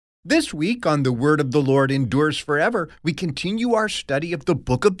This week on The Word of the Lord Endures Forever, we continue our study of the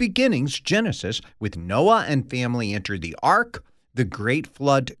book of beginnings, Genesis, with Noah and family enter the ark, the great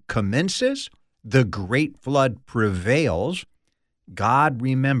flood commences, the great flood prevails, God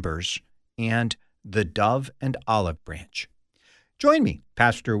remembers, and the dove and olive branch. Join me,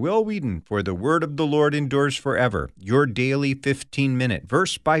 Pastor Will Whedon, for The Word of the Lord Endures Forever, your daily 15-minute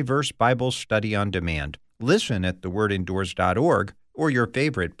verse-by-verse Bible study on demand. Listen at thewordendures.org or your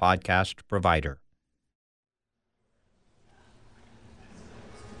favorite podcast provider.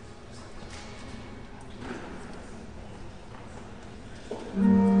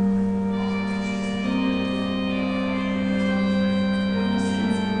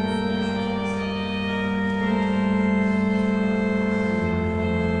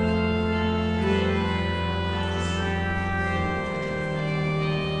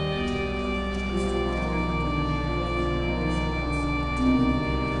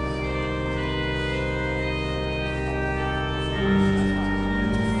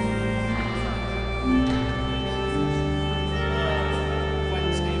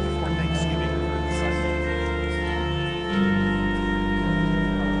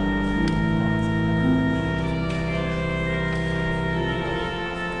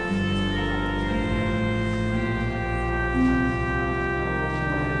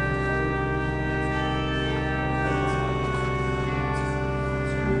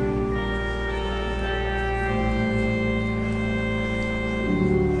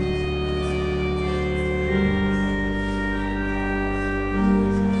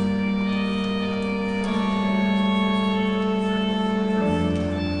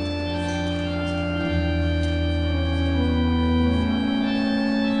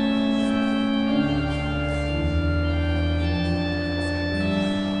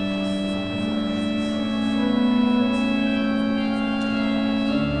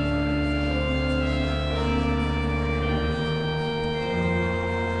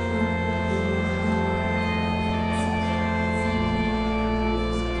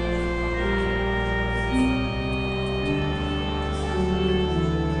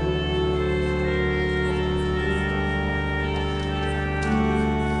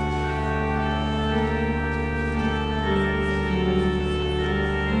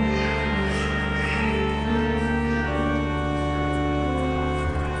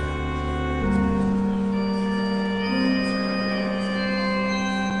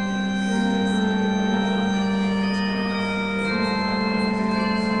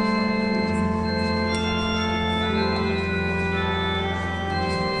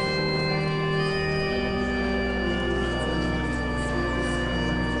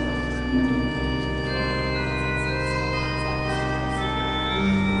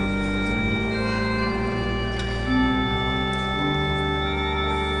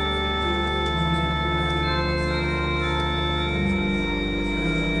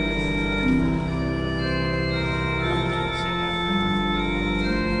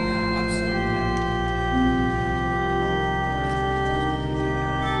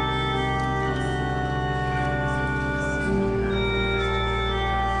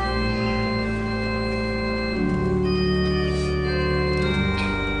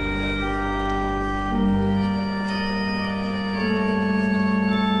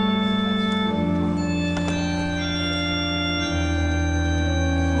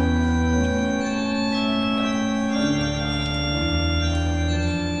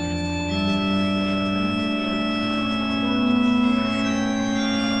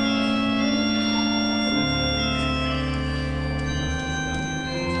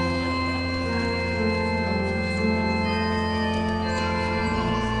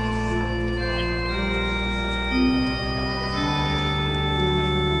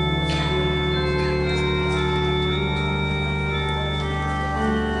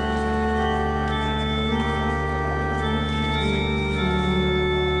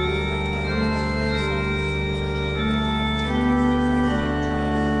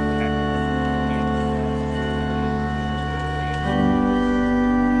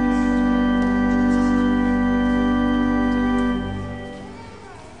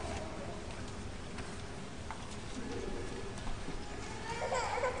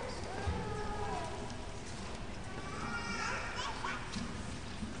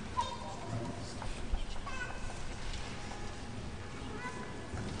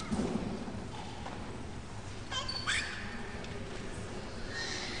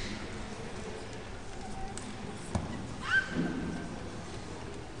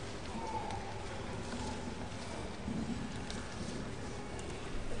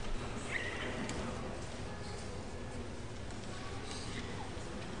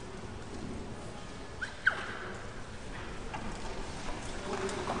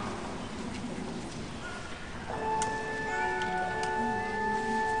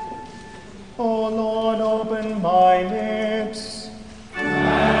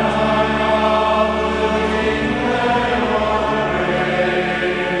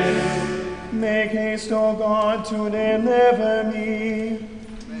 to deliver me.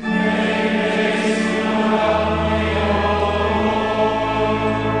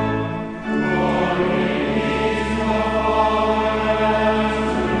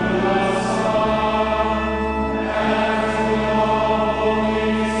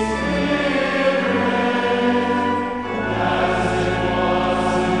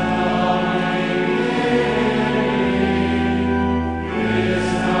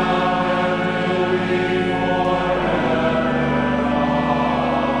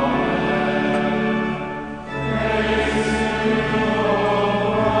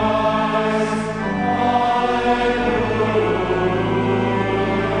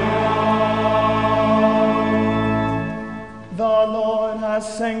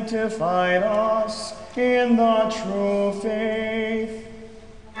 Sanctified us in the true faith.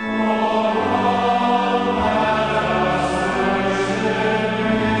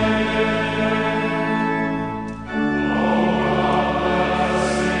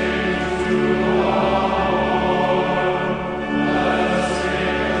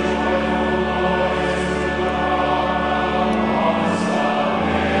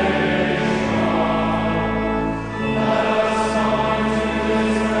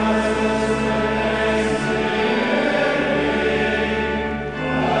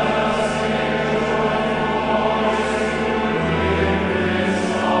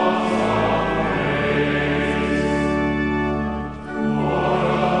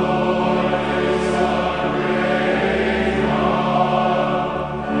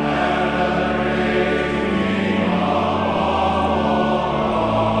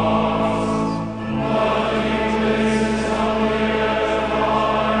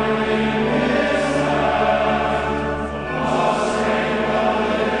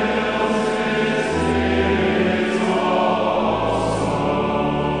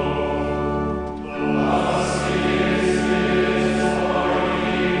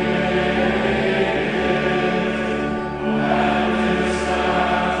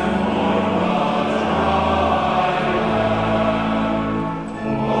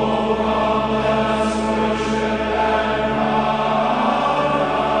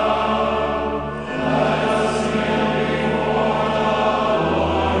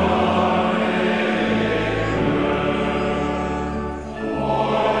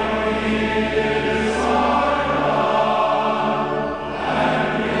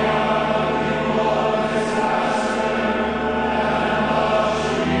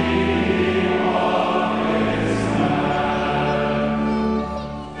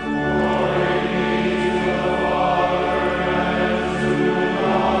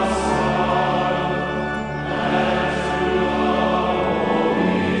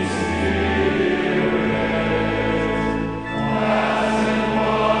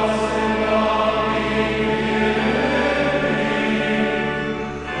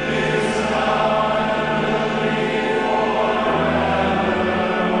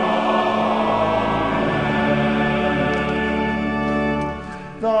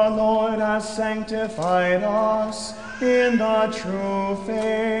 Sanctified us in the true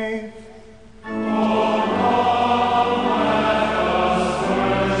faith.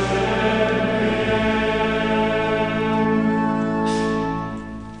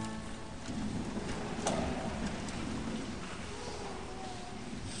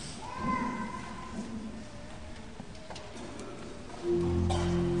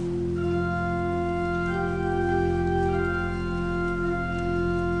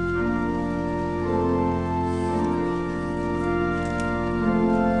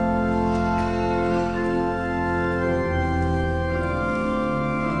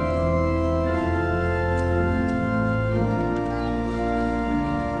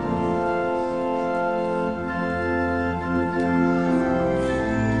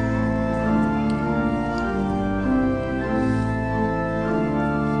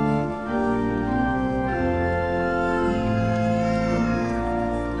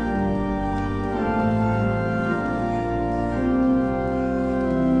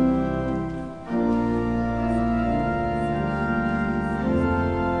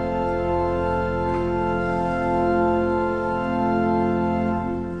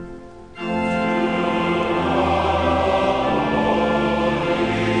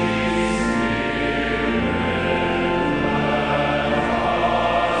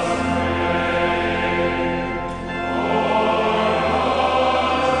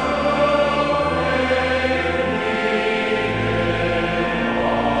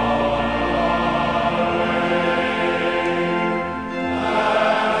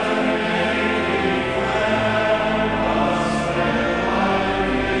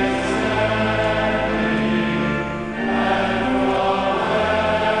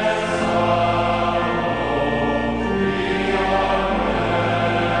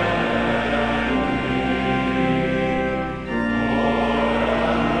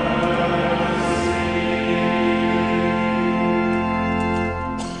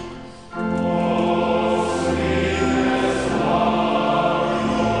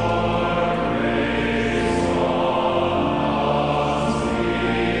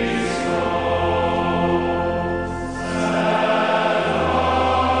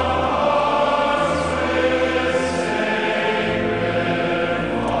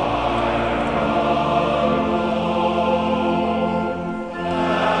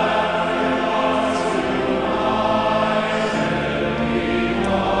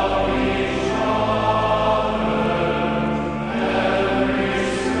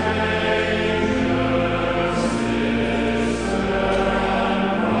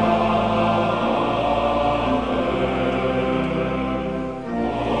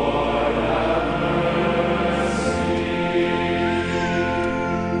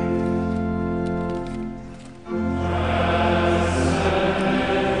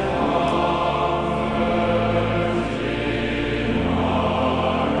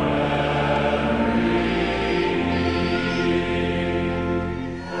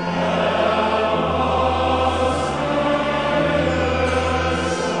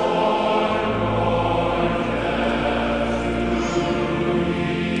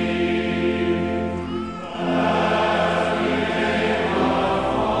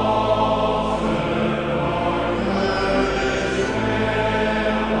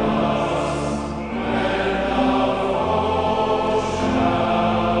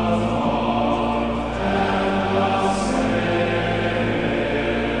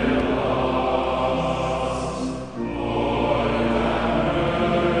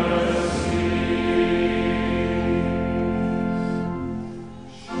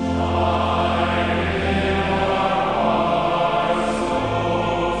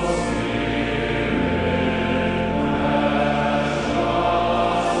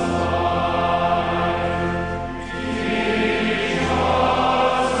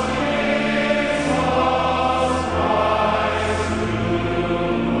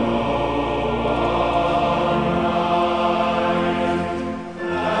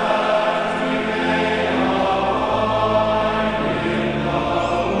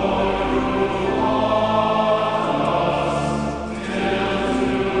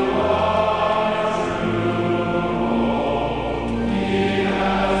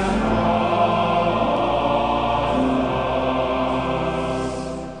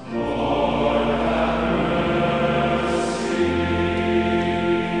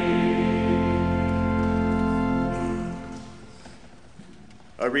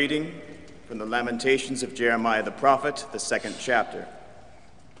 reading from the Lamentations of Jeremiah the prophet, the 2nd chapter.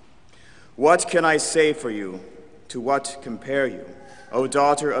 What can I say for you? To what compare you, O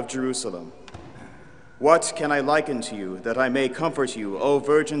daughter of Jerusalem? What can I liken to you, that I may comfort you, O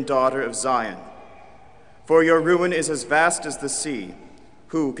virgin daughter of Zion? For your ruin is as vast as the sea.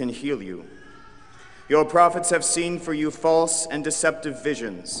 Who can heal you? Your prophets have seen for you false and deceptive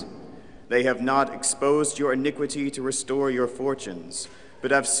visions. They have not exposed your iniquity to restore your fortunes,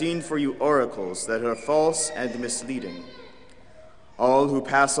 but have seen for you oracles that are false and misleading. All who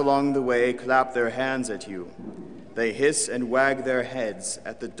pass along the way clap their hands at you. They hiss and wag their heads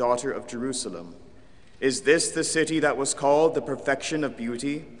at the daughter of Jerusalem. Is this the city that was called the perfection of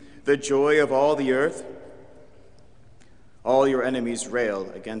beauty, the joy of all the earth? All your enemies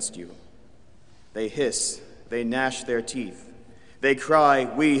rail against you. They hiss, they gnash their teeth. They cry,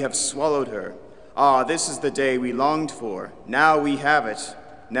 we have swallowed her. Ah, this is the day we longed for. Now we have it.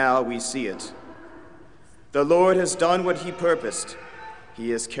 Now we see it. The Lord has done what he purposed.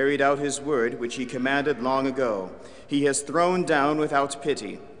 He has carried out his word, which he commanded long ago. He has thrown down without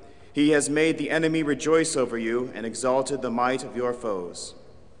pity. He has made the enemy rejoice over you and exalted the might of your foes.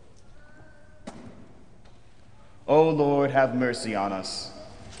 O Lord, have mercy on us.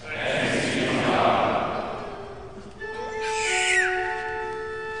 Thanks be to God.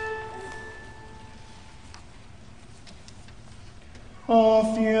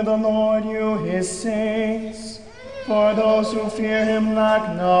 Oh, fear the Lord, you his saints, for those who fear him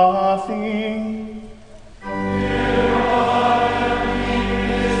lack nothing.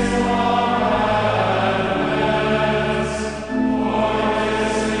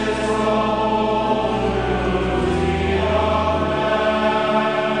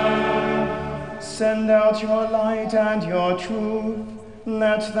 Send out your light and your truth,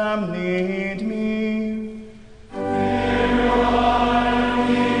 let them lead me.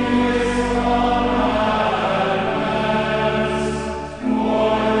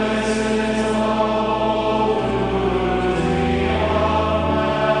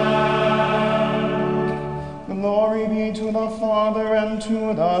 Glory be to the Father, and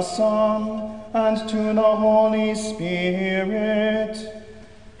to the Son, and to the Holy Spirit.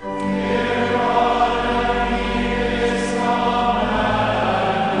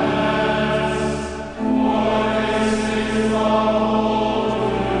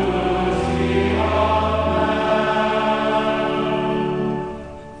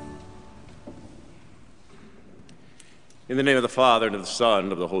 In the name of the Father, and of the Son,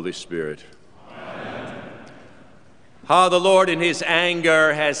 and of the Holy Spirit. Amen. How the Lord in his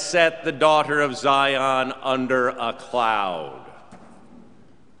anger has set the daughter of Zion under a cloud.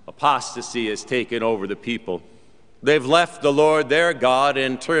 Apostasy has taken over the people. They've left the Lord their God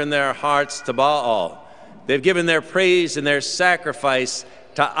and turned their hearts to Baal. They've given their praise and their sacrifice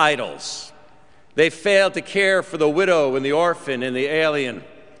to idols. They've failed to care for the widow and the orphan and the alien.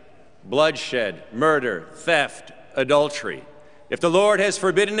 Bloodshed, murder, theft, adultery. If the Lord has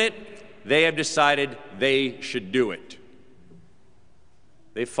forbidden it, they have decided they should do it.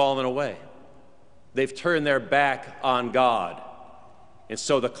 They've fallen away. They've turned their back on God. And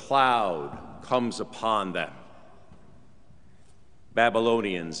so the cloud comes upon them.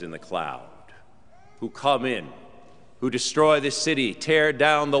 Babylonians in the cloud who come in, who destroy the city, tear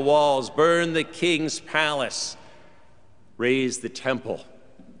down the walls, burn the king's palace, raze the temple.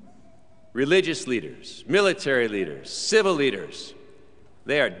 Religious leaders, military leaders, civil leaders,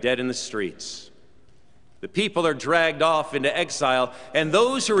 they are dead in the streets. The people are dragged off into exile, and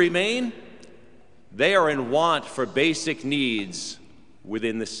those who remain, they are in want for basic needs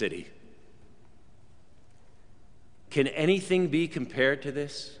within the city. Can anything be compared to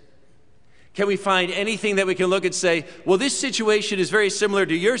this? Can we find anything that we can look and say, well, this situation is very similar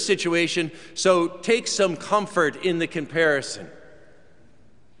to your situation, so take some comfort in the comparison?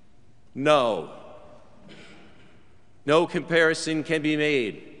 No. No comparison can be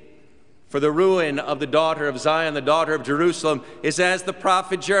made. For the ruin of the daughter of Zion, the daughter of Jerusalem, is as the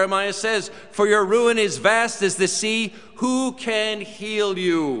prophet Jeremiah says, for your ruin is vast as the sea. Who can heal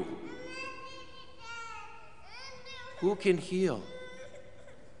you? Who can heal?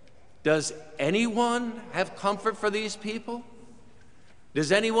 Does anyone have comfort for these people?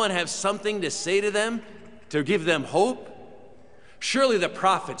 Does anyone have something to say to them, to give them hope? Surely the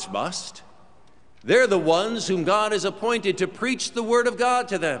prophets must. They're the ones whom God has appointed to preach the word of God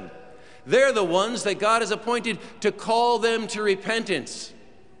to them. They're the ones that God has appointed to call them to repentance.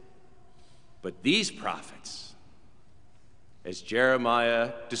 But these prophets, as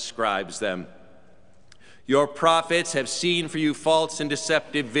Jeremiah describes them, your prophets have seen for you false and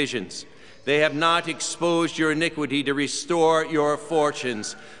deceptive visions. They have not exposed your iniquity to restore your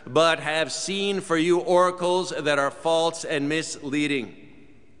fortunes, but have seen for you oracles that are false and misleading.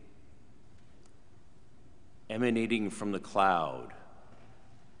 Emanating from the cloud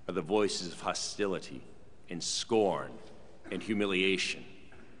are the voices of hostility and scorn and humiliation.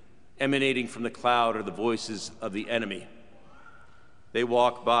 Emanating from the cloud are the voices of the enemy. They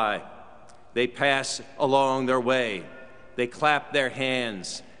walk by, they pass along their way, they clap their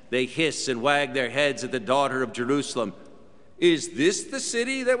hands, they hiss and wag their heads at the daughter of Jerusalem. Is this the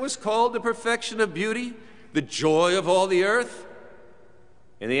city that was called the perfection of beauty, the joy of all the earth?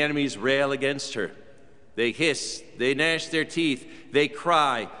 And the enemies rail against her. They hiss, they gnash their teeth, they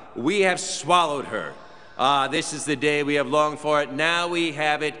cry, we have swallowed her. Ah, this is the day we have longed for it. Now we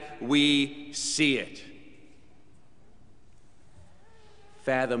have it, we see it.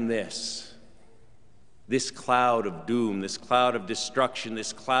 Fathom this cloud of doom, this cloud of destruction,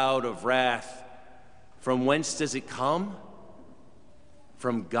 this cloud of wrath. From whence does it come?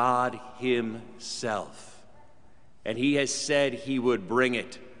 From God himself. And he has said he would bring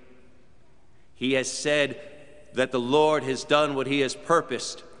it. He has said that the Lord has done what he has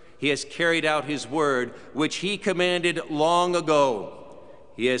purposed. He has carried out his word, which he commanded long ago.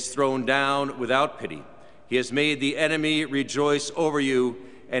 He has thrown down without pity. He has made the enemy rejoice over you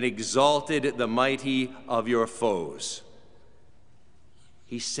and exalted the mighty of your foes.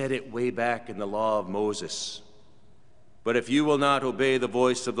 He said it way back in the law of Moses. But if you will not obey the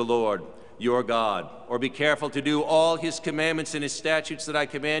voice of the Lord, your God, or be careful to do all his commandments and his statutes that I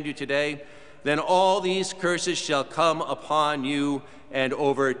command you today, then all these curses shall come upon you and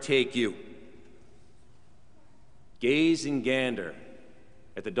overtake you. Gaze and gander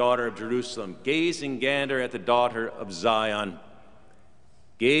at the daughter of Jerusalem. Gaze and gander at the daughter of Zion.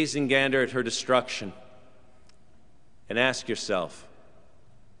 Gaze and gander at her destruction. And ask yourself,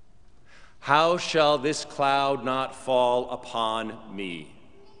 how shall this cloud not fall upon me?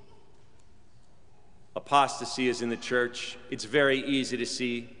 Apostasy is in the church. It's very easy to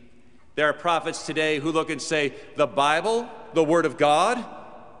see. There are prophets today who look and say, the Bible, the Word of God?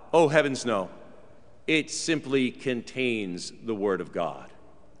 Oh, heavens no. It simply contains the Word of God.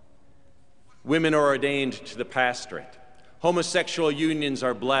 Women are ordained to the pastorate. Homosexual unions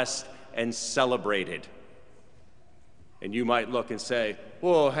are blessed and celebrated. And you might look and say,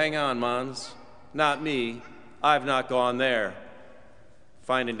 whoa, hang on, Mons. Not me. I've not gone there.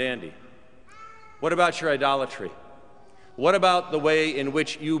 Fine and dandy. What about your idolatry? What about the way in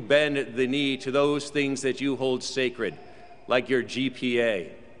which you bend the knee to those things that you hold sacred, like your GPA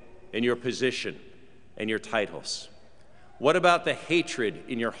and your position and your titles? What about the hatred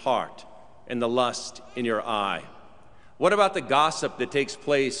in your heart and the lust in your eye? What about the gossip that takes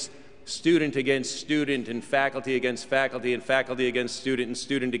place, student against student and faculty against faculty and faculty against student and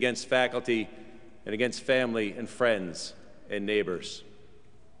student against faculty and against family and friends and neighbors?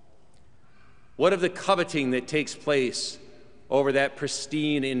 What of the coveting that takes place over that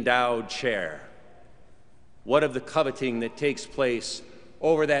pristine endowed chair? What of the coveting that takes place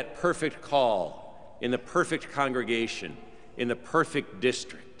over that perfect call in the perfect congregation, in the perfect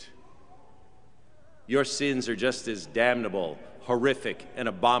district? Your sins are just as damnable, horrific, and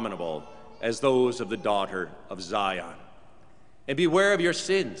abominable as those of the daughter of Zion. And beware of your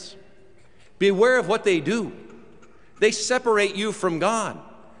sins. Beware of what they do. They separate you from God.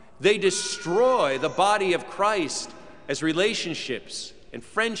 They destroy the body of Christ as relationships and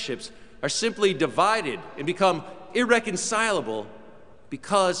friendships are simply divided and become irreconcilable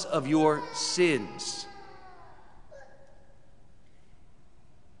because of your sins.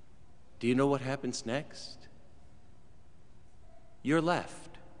 Do you know what happens next? You're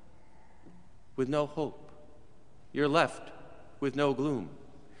left with no hope. You're left with no gloom.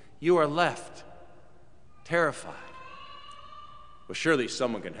 You are left terrified. Well, surely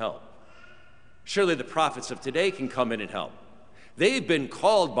someone can help. Surely the prophets of today can come in and help. They've been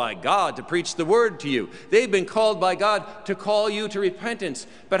called by God to preach the word to you. They've been called by God to call you to repentance.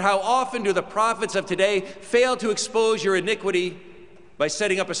 But how often do the prophets of today fail to expose your iniquity by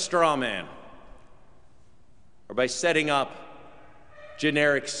setting up a straw man or by setting up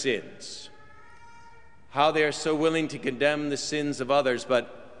generic sins? How they are so willing to condemn the sins of others,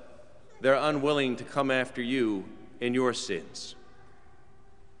 but they're unwilling to come after you in your sins,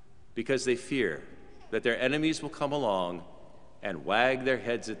 because they fear that their enemies will come along and wag their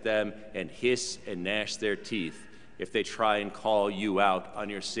heads at them and hiss and gnash their teeth if they try and call you out on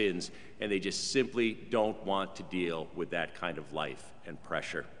your sins, and they just simply don't want to deal with that kind of life and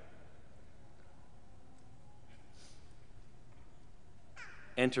pressure.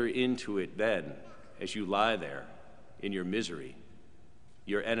 Enter into it then as you lie there in your misery,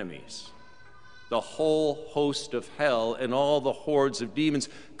 your enemies, the whole host of hell and all the hordes of demons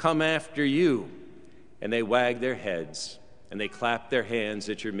come after you. And they wag their heads and they clap their hands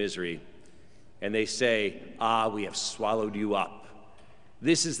at your misery. And they say, "Ah, we have swallowed you up.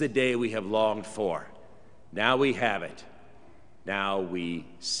 This is the day we have longed for. Now we have it. Now we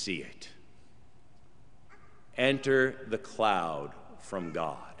see it." Enter the cloud from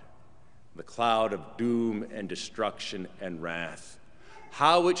God, the cloud of doom and destruction and wrath.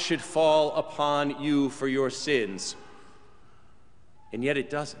 How it should fall upon you for your sins, and yet it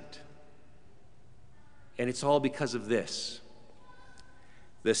doesn't. And it's all because of this.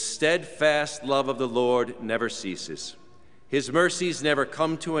 The steadfast love of the Lord never ceases. His mercies never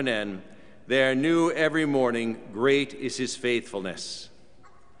come to an end. They are new every morning. Great is his faithfulness.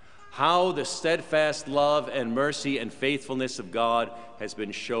 How the steadfast love and mercy and faithfulness of God has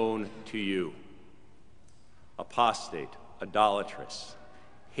been shown to you. Apostate, idolatrous,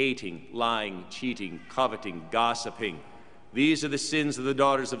 hating, lying, cheating, coveting, gossiping. These are the sins of the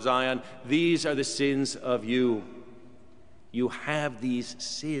daughters of Zion. These are the sins of you. You have these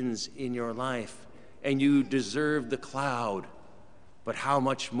sins in your life, and you deserve the cloud. But how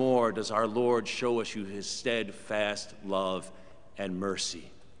much more does our Lord show us you his steadfast love and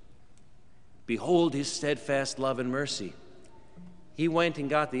mercy? Behold his steadfast love and mercy. He went and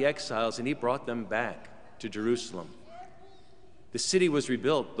got the exiles, and he brought them back to Jerusalem. The city was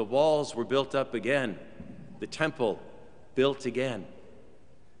rebuilt. The walls were built up again. The temple built again.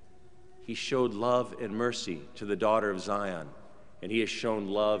 He showed love and mercy to the daughter of Zion, and he has shown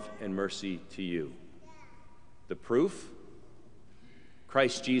love and mercy to you. The proof?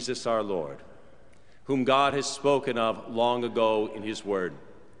 Christ Jesus our Lord, whom God has spoken of long ago in his word.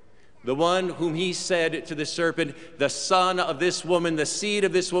 The one whom he said to the serpent, "The son of this woman, the seed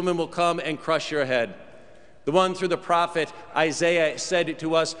of this woman will come and crush your head." The one through the prophet Isaiah said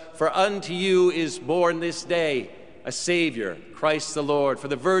to us, "For unto you is born this day a Savior, Christ the Lord. For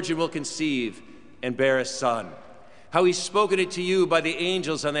the virgin will conceive and bear a son." How he's spoken it to you by the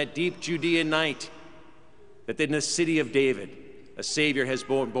angels on that deep Judean night, that in the city of David, a Savior has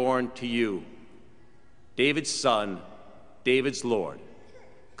been born to you. David's son, David's Lord,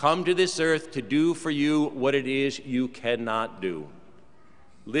 come to this earth to do for you what it is you cannot do.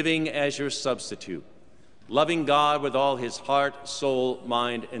 Living as your substitute, loving God with all his heart, soul,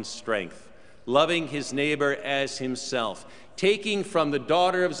 mind, and strength, loving his neighbor as himself, taking from the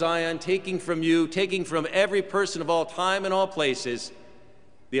daughter of Zion, taking from you, taking from every person of all time and all places,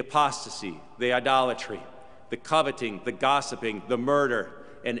 the apostasy, the idolatry, the coveting, the gossiping, the murder,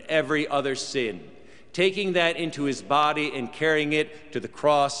 and every other sin, taking that into his body and carrying it to the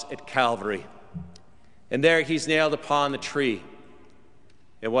cross at Calvary. And there he's nailed upon the tree.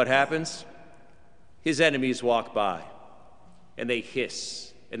 And what happens? His enemies walk by, and they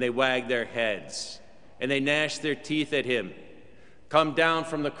hiss, and they wag their heads, and they gnash their teeth at him. "Come down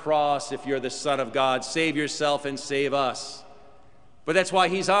from the cross if you're the Son of God. Save yourself and save us." But that's why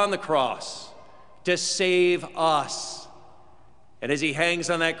he's on the cross, to save us. And as he hangs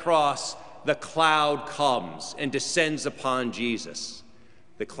on that cross, the cloud comes and descends upon Jesus.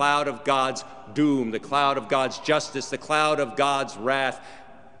 The cloud of God's doom, the cloud of God's justice, the cloud of God's wrath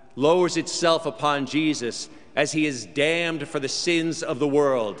lowers itself upon Jesus as he is damned for the sins of the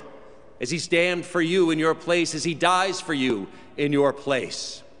world, as he's damned for you in your place, as he dies for you in your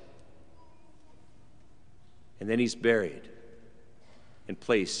place. And then he's buried and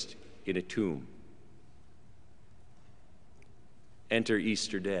placed in a tomb. Enter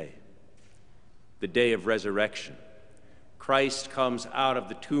Easter Day, the day of resurrection. Christ comes out of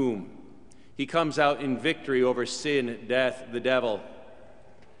the tomb. He comes out in victory over sin, death, the devil.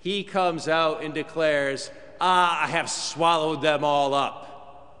 He comes out and declares, "I have swallowed them all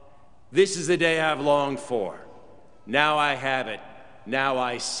up. This is the day I've longed for. Now I have it. Now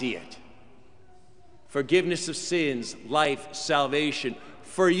I see it." Forgiveness of sins, life, salvation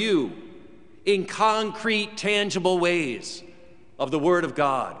for you in concrete, tangible ways of the Word of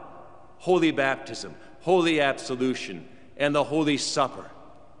God, holy baptism, holy absolution, and the Holy Supper.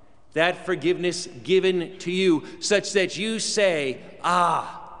 That forgiveness given to you such that you say,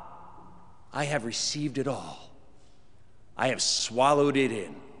 I have received it all. I have swallowed it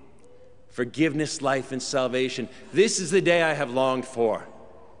in. Forgiveness, life, and salvation. This is the day I have longed for.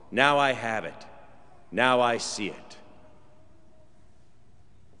 Now I have it. Now I see it.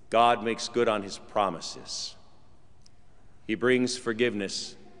 God makes good on his promises. He brings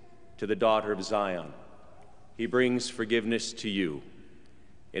forgiveness to the daughter of Zion. He brings forgiveness to you.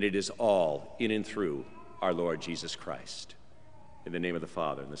 And it is all in and through our Lord Jesus Christ. In the name of the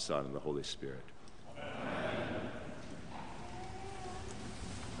Father, and the Son, and the Holy Spirit.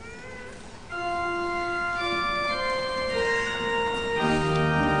 Amen.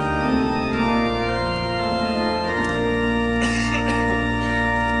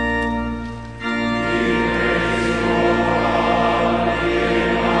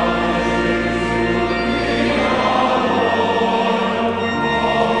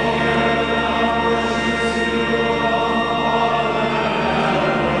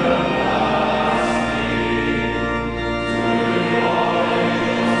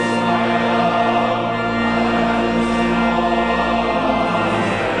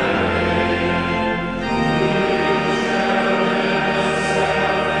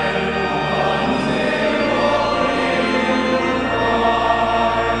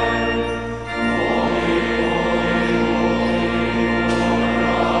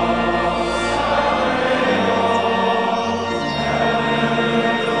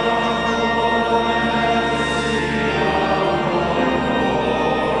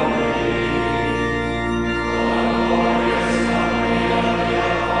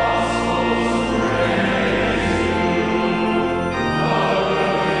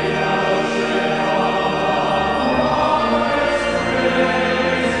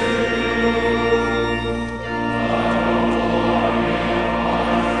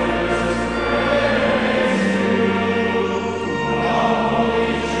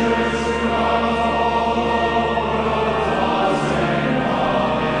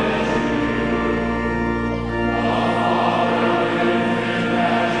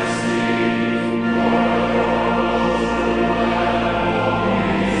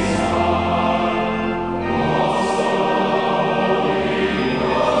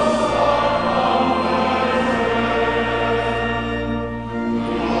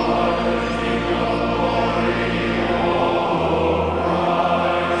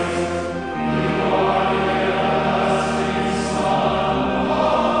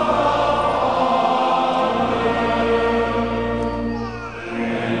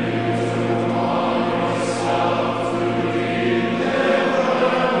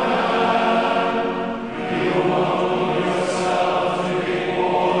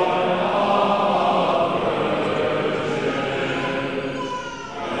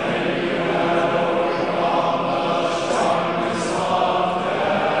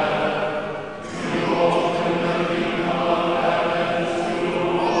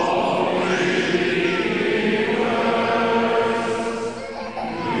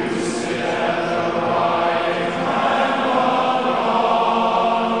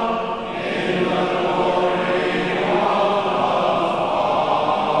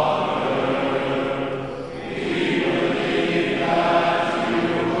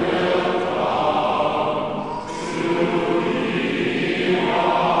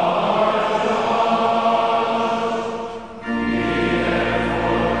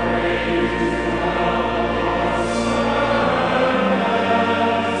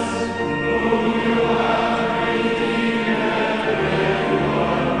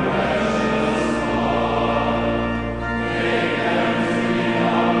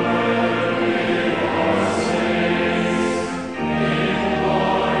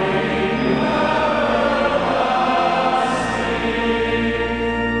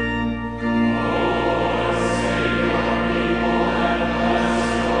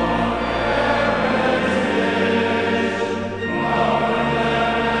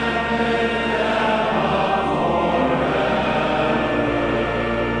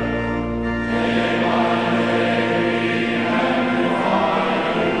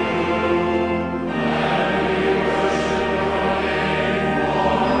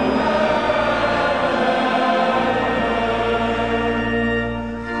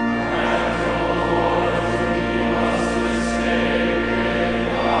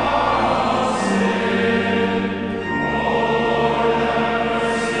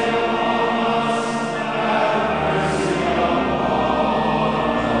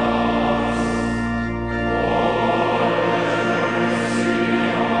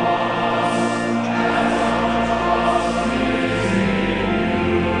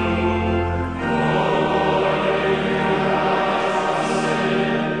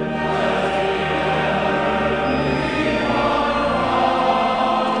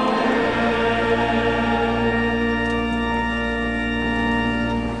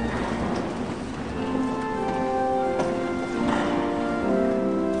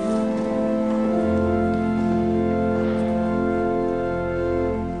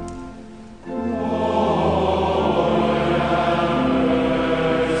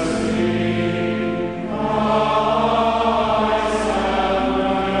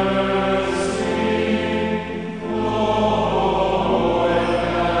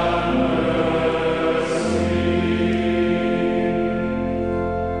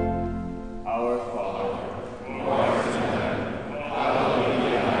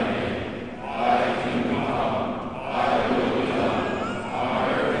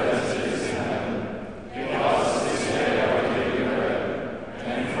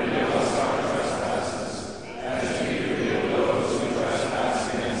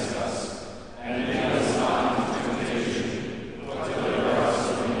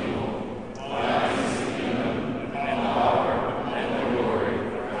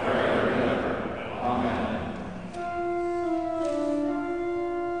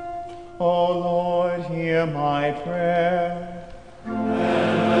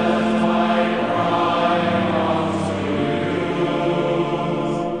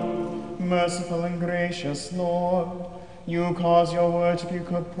 gracious Lord, you cause your word to be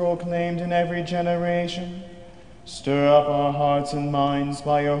proclaimed in every generation. Stir up our hearts and minds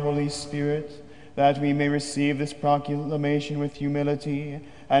by your Holy Spirit, that we may receive this proclamation with humility,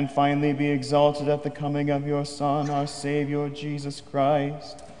 and finally be exalted at the coming of your Son, our Savior, Jesus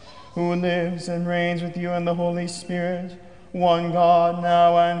Christ, who lives and reigns with you in the Holy Spirit, one God,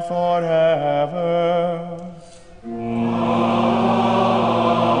 now and forever. Amen.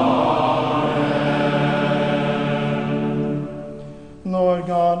 Lord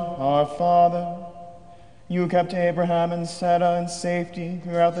God, our Father, you kept Abraham and Sarah in safety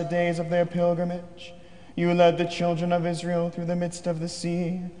throughout the days of their pilgrimage. You led the children of Israel through the midst of the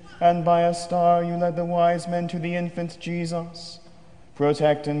sea, and by a star you led the wise men to the infant Jesus.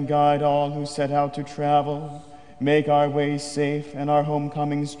 Protect and guide all who set out to travel. Make our ways safe and our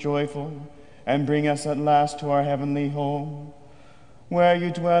homecomings joyful, and bring us at last to our heavenly home, where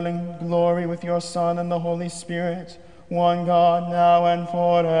you dwell in glory with your Son and the Holy Spirit, one God, now and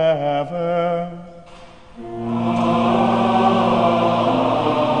forever.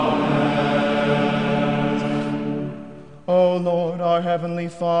 O Lord, our heavenly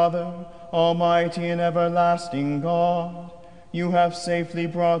Father, almighty and everlasting God, you have safely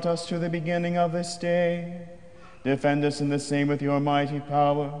brought us to the beginning of this day. Defend us in the same with your mighty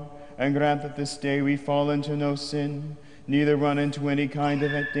power, and grant that this day we fall into no sin, neither run into any kind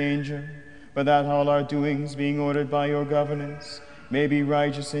of danger, but that all our doings, being ordered by your governance, may be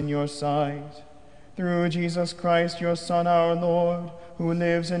righteous in your sight. Through Jesus Christ, your Son, our Lord, who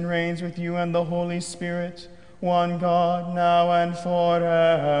lives and reigns with you and the Holy Spirit, one God, now and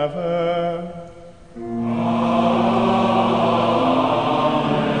forever.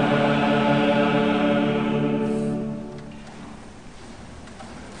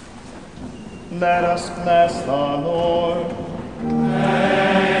 Let us bless the Lord.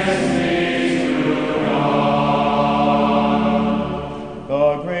 Thanks be to God.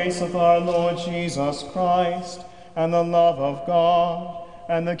 The grace of our Lord Jesus Christ, and the love of God,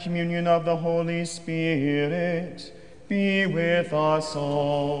 and the communion of the Holy Spirit be with us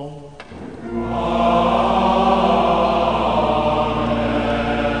all. Amen.